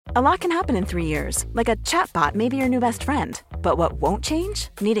A lot can happen in 3 years, like a chatbot may be your new best friend. But what won't change?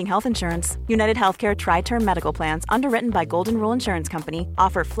 Needing health insurance. United Healthcare Tri-Term Medical Plans, underwritten by Golden Rule Insurance Company,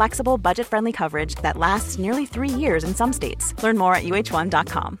 offer flexible, budget-friendly coverage that lasts nearly 3 years in some states. Learn more at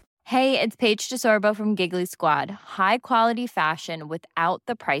uh1.com. Hey, it's Paige DeSorbo from Giggly Squad. High quality fashion without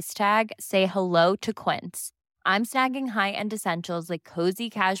the price tag. Say hello to Quince. I'm snagging high-end essentials like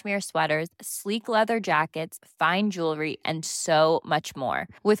cozy cashmere sweaters, sleek leather jackets, fine jewelry, and so much more.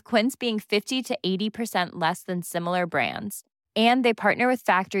 With Quince being 50 to 80% less than similar brands. And they partner with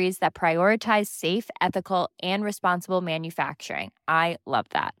factories that prioritize safe, ethical, and responsible manufacturing. I love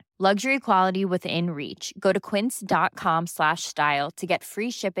that. Luxury quality within reach. Go to quince.com/style to get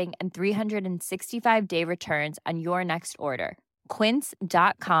free shipping and 365-day returns on your next order.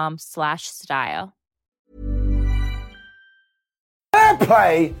 Quince.com/style. Fair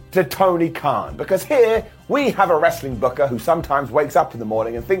play to Tony Khan, because here we have a wrestling booker who sometimes wakes up in the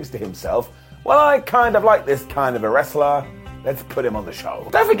morning and thinks to himself, well, I kind of like this kind of a wrestler. Let's put him on the show.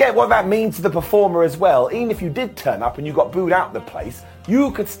 Don't forget what that means to the performer as well. Even if you did turn up and you got booed out of the place,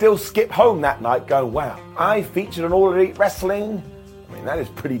 you could still skip home that night going, wow, I featured on All Elite Wrestling. I mean, that is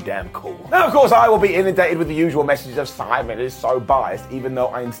pretty damn cool. Now, of course, I will be inundated with the usual messages of Simon is so biased, even though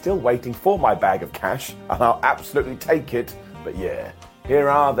I am still waiting for my bag of cash, and I'll absolutely take it. But yeah, here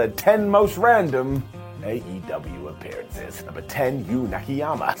are the 10 most random AEW appearances. Number 10, Yu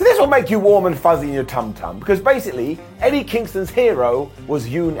Nakayama. So this will make you warm and fuzzy in your tum-tum, because basically, Eddie Kingston's hero was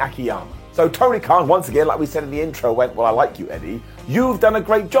Yu Nakayama. So Tony Khan, once again, like we said in the intro, went, well, I like you, Eddie. You've done a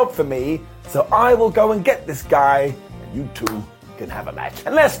great job for me, so I will go and get this guy, and you two can have a match.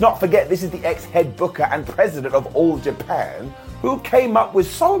 And let's not forget, this is the ex-head booker and president of All Japan, who came up with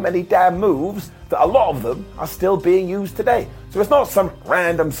so many damn moves that a lot of them are still being used today. So it's not some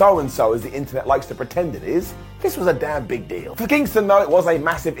random so-and-so as the internet likes to pretend it is. This was a damn big deal. For Kingston, though, it was a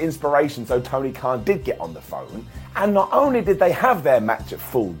massive inspiration, so Tony Khan did get on the phone. And not only did they have their match at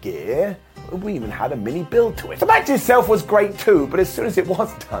Full Gear, we even had a mini build to it. The match itself was great too, but as soon as it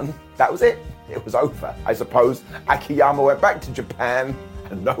was done, that was it. It was over. I suppose Akiyama went back to Japan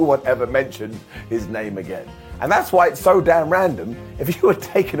and no one ever mentioned his name again. And that's why it's so damn random. If you had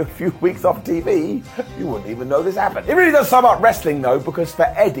taken a few weeks off TV, you wouldn't even know this happened. It really does sum up wrestling though, because for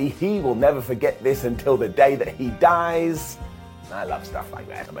Eddie, he will never forget this until the day that he dies. I love stuff like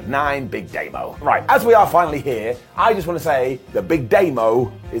that. Number 9, Big Damo. Right, as we are finally here, I just want to say the Big Damo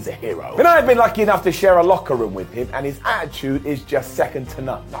is a hero. And I've been lucky enough to share a locker room with him, and his attitude is just second to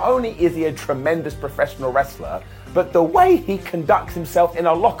none. Not only is he a tremendous professional wrestler, but the way he conducts himself in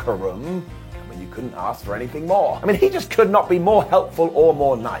a locker room, you couldn't ask for anything more. I mean, he just could not be more helpful or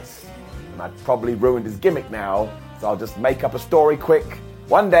more nice. And I've probably ruined his gimmick now, so I'll just make up a story quick.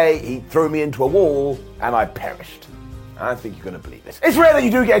 One day, he threw me into a wall, and I perished. I don't think you're going to believe it. It's rare that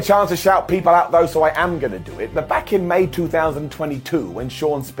you do get a chance to shout people out, though, so I am going to do it. But back in May 2022, when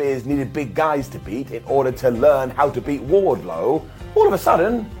Shawn Spears needed big guys to beat in order to learn how to beat Wardlow, all of a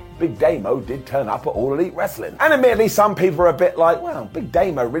sudden, Big Damo did turn up at All Elite Wrestling. And admittedly, some people are a bit like, well, Big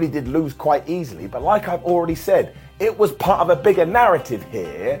Damo really did lose quite easily, but like I've already said, it was part of a bigger narrative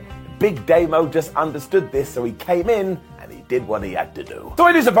here. Big Damo just understood this, so he came in and he did what he had to do. So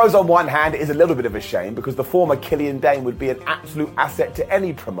I do suppose on one hand it is a little bit of a shame, because the former Killian Dane would be an absolute asset to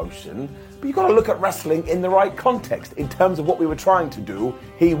any promotion, but you've got to look at wrestling in the right context. In terms of what we were trying to do,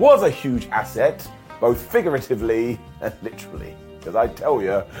 he was a huge asset, both figuratively and literally. Because I tell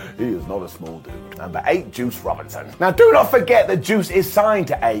you, he is not a small dude. Number 8, Juice Robinson. Now, do not forget that Juice is signed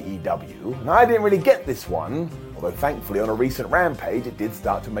to AEW, and I didn't really get this one, although thankfully on a recent Rampage it did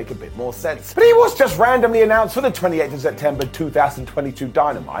start to make a bit more sense. But he was just randomly announced for the 28th of September 2022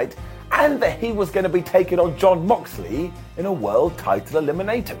 Dynamite, and that he was going to be taking on Jon Moxley in a world title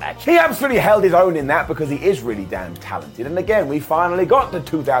eliminator match. He absolutely held his own in that, because he is really damn talented. And again, we finally got to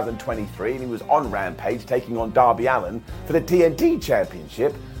 2023 and he was on Rampage taking on Darby Allin for the TNT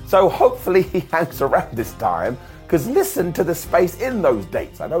Championship. So hopefully he hangs around this time, because listen to the space in those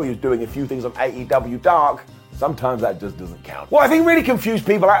dates. I know he was doing a few things on AEW Dark. Sometimes that just doesn't count. What I think really confused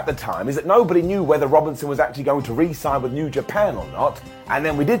people at the time is that nobody knew whether Robinson was actually going to re-sign with New Japan or not. And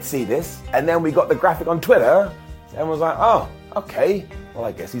then we did see this, and then we got the graphic on Twitter, and everyone was like, oh, okay, well,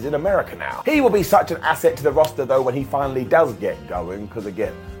 I guess he's in America now. He will be such an asset to the roster, though, when he finally does get going, because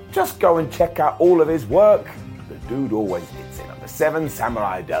again, just go and check out all of his work. The dude always hits it. Number 7,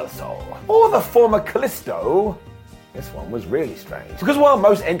 Samurai Del Sol. Or the former Kalisto. This one was really strange. Because while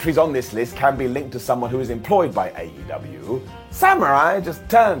most entries on this list can be linked to someone who is employed by AEW, Samurai just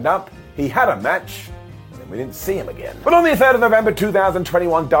turned up, he had a match, and then we didn't see him again. But on the 3rd of November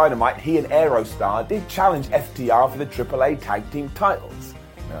 2021 Dynamite, he and Aerostar did challenge FTR for the AAA Tag Team titles.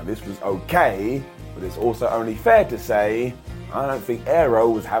 Now, this was okay, but it's also only fair to say I don't think Aero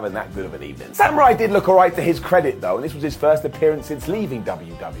was having that good of an evening. Samurai did look alright to his credit though, and this was his first appearance since leaving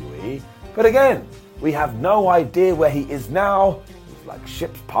WWE. But again, we have no idea where he is now. It's like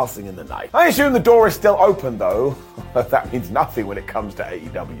ships passing in the night. I assume the door is still open though. That means nothing when it comes to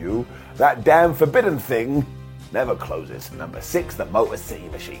AEW. That damn forbidden thing never closes. Number 6, the Motor City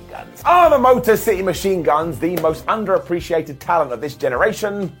Machine Guns. Are the Motor City Machine Guns the most underappreciated talent of this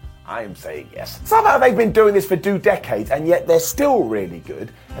generation? I am saying yes. Somehow they've been doing this for 2 decades, and yet they're still really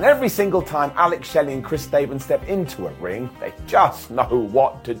good. And every single time Alex Shelley and Chris Sabin step into a ring, they just know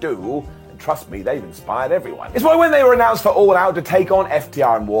what to do. And trust me, they've inspired everyone. It's why when they were announced for All Out to take on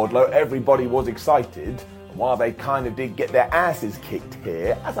FTR and Wardlow, everybody was excited. And while they kind of did get their asses kicked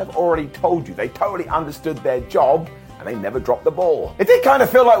here, as I've already told you, they totally understood their job and they never dropped the ball. It did kind of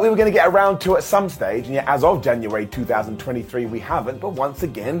feel like we were going to get around to at some stage, and yet as of January 2023 we haven't, but once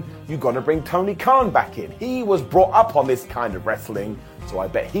again, you got to bring Tony Khan back in. He was brought up on this kind of wrestling, so I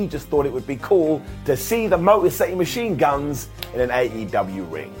bet he just thought it would be cool to see the Motor City Machine Guns in an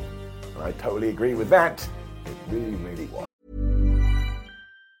AEW ring. And I totally agree with that. It really, really was.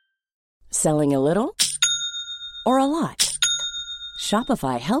 Selling a little or a lot?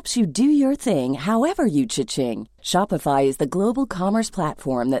 Shopify helps you do your thing however you cha-ching. Shopify is the global commerce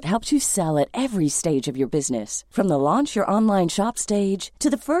platform that helps you sell at every stage of your business. From the launch your online shop stage to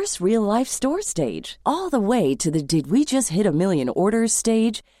the first real-life store stage, all the way to the did we just hit a million orders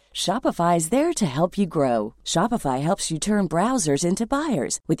stage. Shopify is there to help you grow. Shopify helps you turn browsers into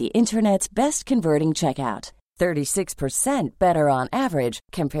buyers with the internet's best converting checkout. 36% better on average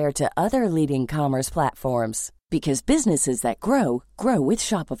compared to other leading commerce platforms. Because businesses that grow, grow with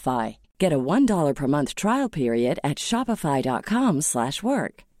Shopify. Get a $1 per month trial period at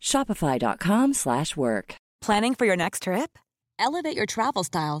shopify.com/work. Shopify.com/work. Planning for your next trip? Elevate your travel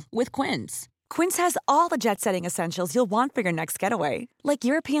style with Quince. Quince has all the jet-setting essentials you'll want for your next getaway, like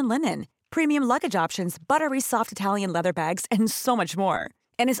European linen, premium luggage options, buttery soft Italian leather bags, and so much more.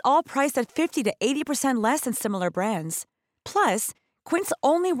 And is all priced at 50 to 80% less than similar brands. Plus, Quince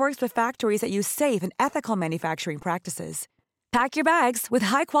only works with factories that use safe and ethical manufacturing practices. Pack your bags with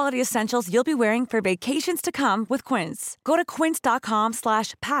high-quality essentials you'll be wearing for vacations to come with Quince. Go to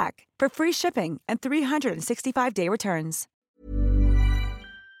quince.com/pack for free shipping and 365-day returns.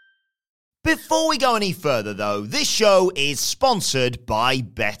 Before we go any further, though, this show is sponsored by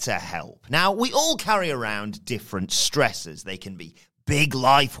BetterHelp. Now, we all carry around different stressors. They can be big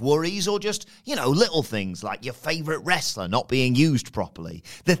life worries or just, little things like your favorite wrestler not being used properly.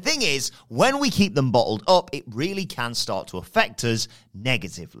 The thing is, when we keep them bottled up, it really can start to affect us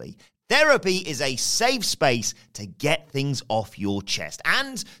negatively. Therapy is a safe space to get things off your chest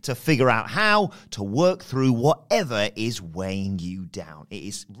and to figure out how to work through whatever is weighing you down. It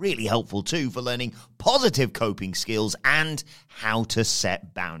is really helpful too for learning positive coping skills and how to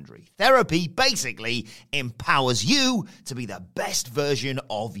set boundaries. Therapy basically empowers you to be the best version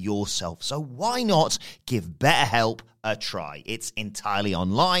of yourself. So why not give BetterHelp a try? It's entirely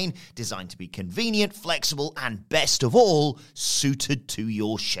online, designed to be convenient, flexible, and best of all, suited to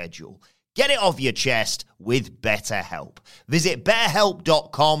your schedule. Get it off your chest with BetterHelp. Visit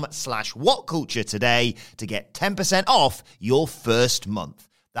betterhelp.com/whatculture today to get 10% off your first month.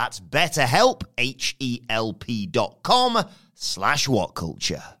 That's BetterHelp,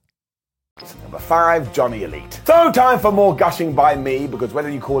 HELP.com/whatculture. Number 5, Johnny Elite. So time for more gushing by me, because whether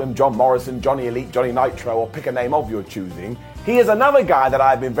you call him John Morrison, Johnny Elite, Johnny Nitro, or pick a name of your choosing, he is another guy that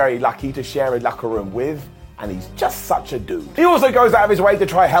I've been very lucky to share a locker room with, and he's just such a dude. He also goes out of his way to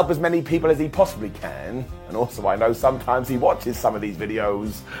try help as many people as he possibly can, and also I know sometimes he watches some of these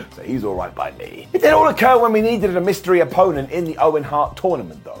videos, so he's alright by me. It did all occur when we needed a mystery opponent in the Owen Hart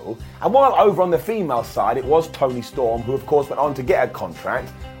tournament though, and while over on the female side it was Toni Storm, who of course went on to get a contract,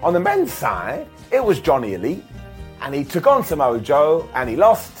 on the men's side it was Johnny Elite, and he took on Samoa Joe, and he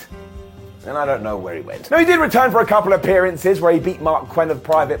lost, and I don't know where he went. Now, he did return for a couple of appearances where he beat Mark Quinn of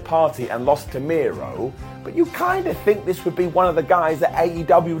Private Party and lost to Miro, but you kind of think this would be one of the guys that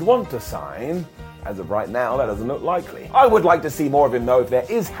AEW would want to sign. As of right now, that doesn't look likely. I would like to see more of him though if there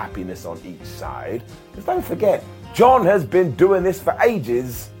is happiness on each side, because don't forget, John has been doing this for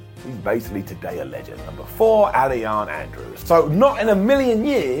ages. He's basically today a legend. Number 4, Ariane Andrews. So not in a million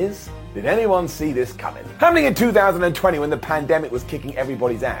years did anyone see this coming. Happening in 2020 when the pandemic was kicking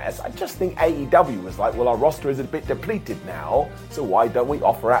everybody's ass, I just think AEW was like, well, our roster is a bit depleted now, so why don't we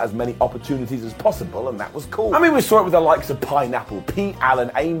offer out as many opportunities as possible, and that was cool. I mean, we saw it with the likes of Pineapple Pete,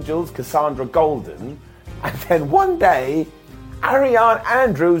 Alan Angels, Cassandra Golden, and then one day, Ariane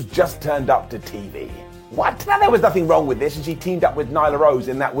Andrews just turned up to TV. What? Now, there was nothing wrong with this, and she teamed up with Nyla Rose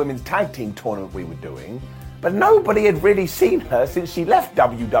in that women's tag team tournament we were doing. But nobody had really seen her since she left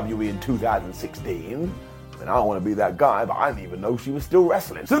WWE in 2016. And I don't want to be that guy, but I didn't even know she was still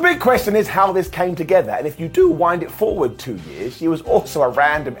wrestling. So the big question is how this came together. And if you do wind it forward 2 years, she was also a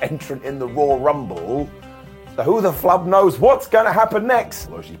random entrant in the Royal Rumble. So who the flub knows what's going to happen next?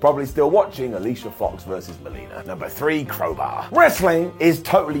 Well, she's probably still watching Alicia Fox versus Melina. Number 3, Crowbar. Wrestling is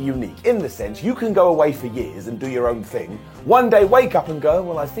totally unique in the sense you can go away for years and do your own thing. One day wake up and go,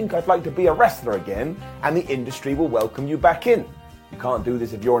 well, I think I'd like to be a wrestler again, and the industry will welcome you back in. You can't do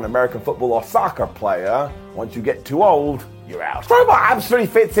this if you're an American football or soccer player. Once you get too old, you're out. Crowbar absolutely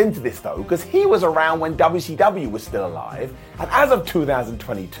fits into this though, because he was around when WCW was still alive, and as of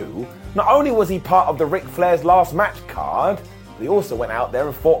 2022, not only was he part of the Ric Flair's last match card, but he also went out there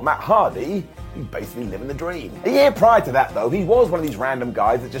and fought Matt Hardy. He's basically living the dream. A year prior to that though, he was one of these random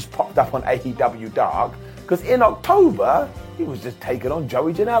guys that just popped up on AEW Dark, because in October, he was just taking on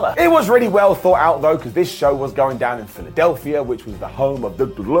Joey Janela. It was really well thought out though, because this show was going down in Philadelphia, which was the home of the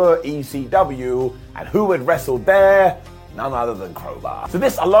ECW, and who had wrestled there? None other than Crowbar. So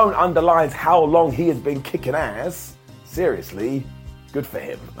this alone underlines how long he has been kicking ass. Seriously, good for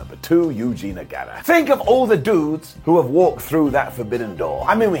him. Number 2, Yuji Nagata. Think of all the dudes who have walked through that forbidden door.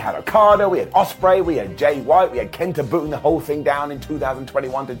 I mean, we had Okada, we had Ospreay, we had Jay White, we had Kenta booting the whole thing down in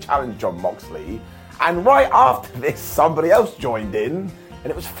 2021 to challenge Jon Moxley. And right after this, somebody else joined in, and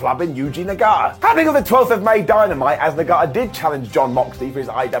it was flubbing Yuji Nagata. Happening on the 12th of May Dynamite, as Nagata did challenge Jon Moxley for his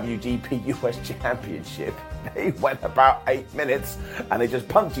IWGP US Championship. They went about 8 minutes, and they just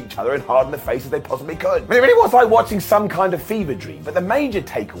punched each other as hard in the face as they possibly could. I mean, it really was like watching some kind of fever dream, but the major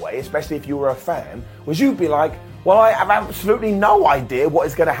takeaway, especially if you were a fan, was you'd be like, well, I have absolutely no idea what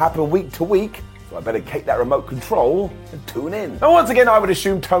is going to happen week to week, so I better take that remote control and tune in. Now, once again, I would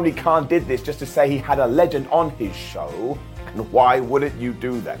assume Tony Khan did this just to say he had a legend on his show. And why wouldn't you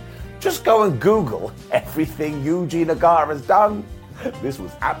do that? Just go and Google everything Yuji Nagata has done. This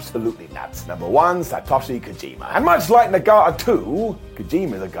was absolutely nuts. Number 1, Satoshi Kojima. And much like Nagata too,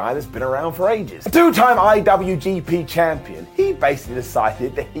 Kojima is a guy that's been around for ages. A 2-time IWGP champion, he basically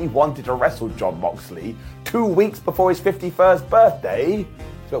decided that he wanted to wrestle Jon Moxley 2 weeks before his 51st birthday.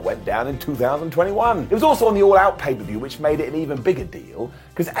 So it went down in 2021. It was also on the All Out pay-per-view, which made it an even bigger deal,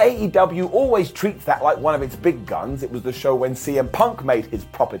 because AEW always treats that like one of its big guns. It was the show when CM Punk made his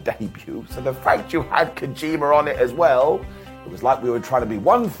proper debut, so the fact you had Kojima on it as well, it was like we were trying to be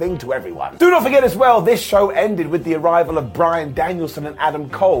one thing to everyone. Do not forget as well, this show ended with the arrival of Bryan Danielson and Adam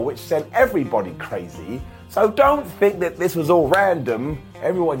Cole, which sent everybody crazy. So don't think that this was all random.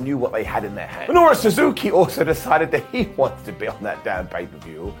 Everyone knew what they had in their hand. Minoru Suzuki also decided that he wanted to be on that damn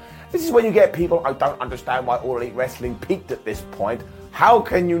pay-per-view. This is when you get people, I don't understand why All Elite Wrestling peaked at this point. How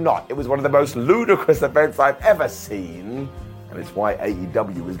can you not? It was one of the most ludicrous events I've ever seen. And it's why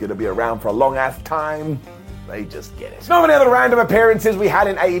AEW is going to be around for a long-ass time. They just get it. So many other random appearances we had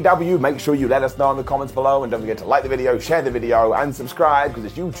in AEW. Make sure you let us know in the comments below, and don't forget to like the video, share the video, and subscribe, because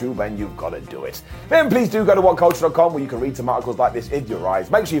it's YouTube and you've got to do it. Then please do go to WhatCulture.com, where you can read some articles like this in your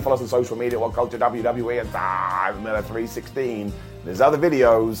eyes. Make sure you follow us on social media, WhatCulture WWE, and Miller 316. There's other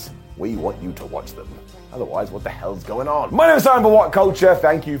videos. We want you to watch them. Otherwise, what the hell's going on? My name is Simon WhatCulture.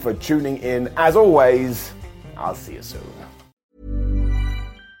 Thank you for tuning in. As always, I'll see you soon.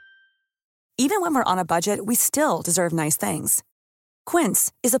 Even when we're on a budget, we still deserve nice things.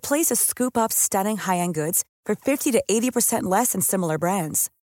 Quince is a place to scoop up stunning high-end goods for 50 to 80% less than similar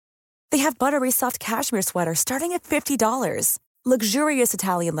brands. They have buttery soft cashmere sweaters starting at $50, luxurious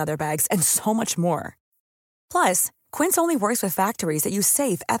Italian leather bags, and so much more. Plus, Quince only works with factories that use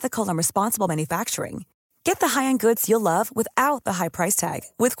safe, ethical, and responsible manufacturing. Get the high-end goods you'll love without the high price tag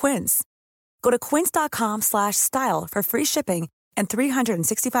with Quince. Go to quince.com/style for free shipping and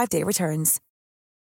 365-day returns.